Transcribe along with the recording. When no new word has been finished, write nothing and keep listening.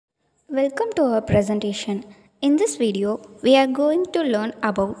Welcome to our presentation. In this video, we are going to learn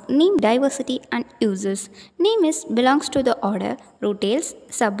about neem diversity and uses. Neem belongs to the order Rutales,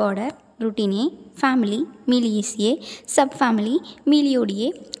 suborder Rutinae, family Meliaceae, subfamily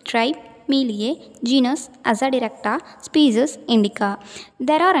Meliodiae, tribe Meliaceae, genus Azadirachta, species indica.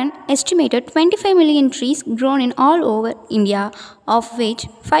 There are an estimated 25 million trees grown in all over India, of which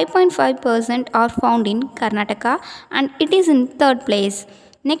 5.5% are found in Karnataka and it is in third place.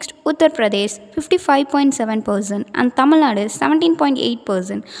 Next, Uttar Pradesh 55.7% and Tamil Nadu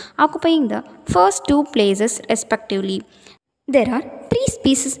 17.8%, occupying the first two places respectively. There are three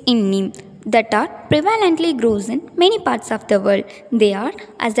species in neem that are prevalently grown in many parts of the world. They are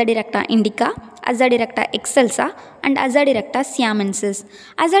Azadirachta indica, Azadirachta excelsa and Azadirachta siamensis.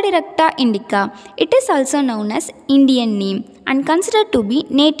 Azadirachta indica. It is also known as Indian neem and considered to be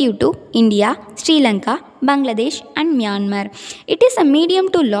native to India, Sri Lanka, Bangladesh and Myanmar. It is a medium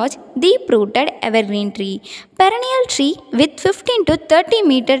to large deep-rooted evergreen tree. Perennial tree with 15 to 30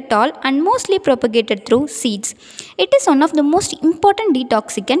 meter tall and mostly propagated through seeds. It is one of the most important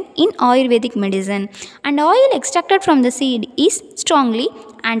detoxicant in Ayurvedic medicine and oil extracted from the seed is strongly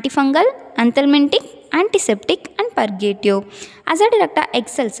antifungal, anthelmintic, antiseptic and purgative. Azadirachta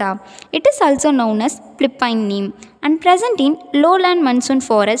excelsa. It is also known as Philippine neem and present in lowland monsoon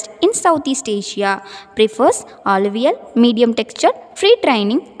forest in Southeast Asia. Prefers alluvial, medium texture, free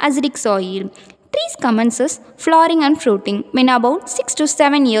draining, acidic soil. Trees commences flowering and fruiting when about 6 to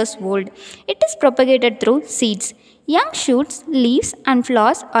 7 years old. It is propagated through seeds. Young shoots, leaves and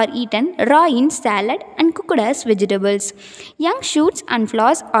flowers are eaten raw in salad and cooked as vegetables. Young shoots and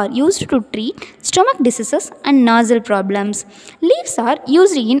flowers are used to treat stomach diseases and nasal problems. Leaves are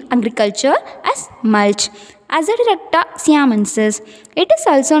used in agriculture as mulch. Azadirachta siamensis. It is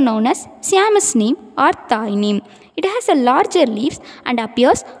also known as Siamese neem or Thai neem. It has a larger leaves and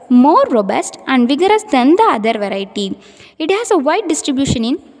appears more robust and vigorous than the other variety. It has a wide distribution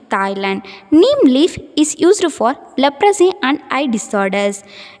in Thailand. Neem leaf is used for leprosy and eye disorders.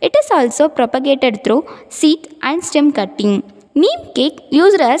 It is also propagated through seed and stem cutting. Neem cake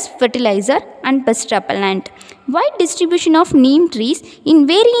used as fertilizer and pest repellent. Wide distribution of neem trees in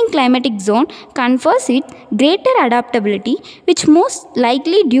varying climatic zone confers it greater adaptability, which most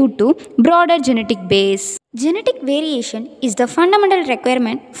likely due to broader genetic base. Genetic variation is the fundamental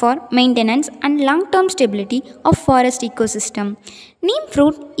requirement for maintenance and long-term stability of forest ecosystem. Neem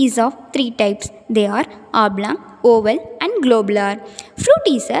fruit is of three types. They are oblong, oval and globular. Fruit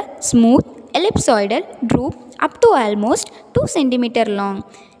is a smooth, ellipsoidal drupe up to almost 2 cm long.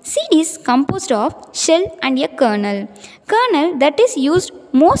 Seed is composed of shell and a kernel. Kernel that is used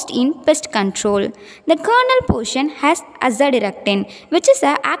most in pest control. The kernel portion has azadirachtin, which is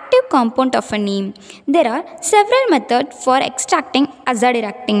an active compound of a neem. There are several methods for extracting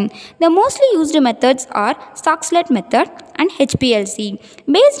azadirachtin. The mostly used methods are Soxhlet method and HPLC.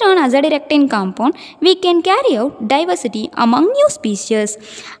 Based on azadirachtin compound, we can carry out diversity among new species.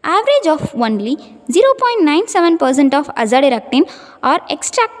 Average of only 0.97% of azadirachtin are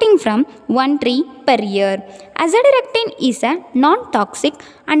extracting from one tree per year. Azadirachtin is a non-toxic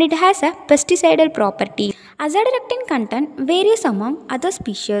and it has a pesticidal property. Azadirachtin content varies among other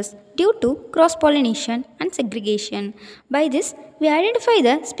species due to cross-pollination and segregation. By this, we identify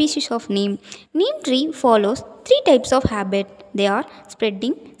the species of neem. Neem tree follows three types of habit. They are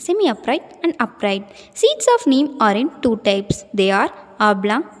spreading, semi-upright and upright. Seeds of neem are in two types. They are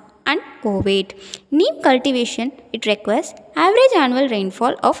oblong and ovate. Neem cultivation, it requires average annual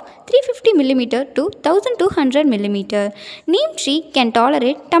rainfall of 350 mm to 1200 mm. Neem tree can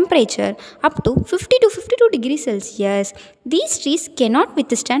tolerate temperature up to 50 to 52 degrees Celsius. These trees cannot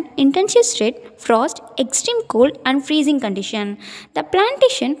withstand intense shade, frost, extreme cold and freezing condition. The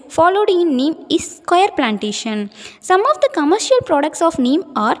plantation followed in neem is square plantation. Some of the commercial products of neem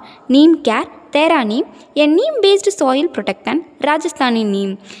are Neem Care, Terra Neem, a neem-based soil protectant, Rajasthani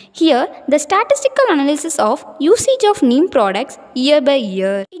neem. Here, the statistical analysis of usage of neem products year by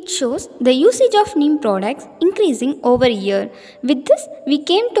year. It shows the usage of neem products increasing over year. With this, we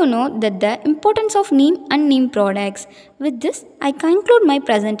came to know that the importance of neem and neem products. With this, I conclude my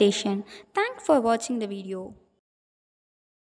presentation. Thanks for watching the video.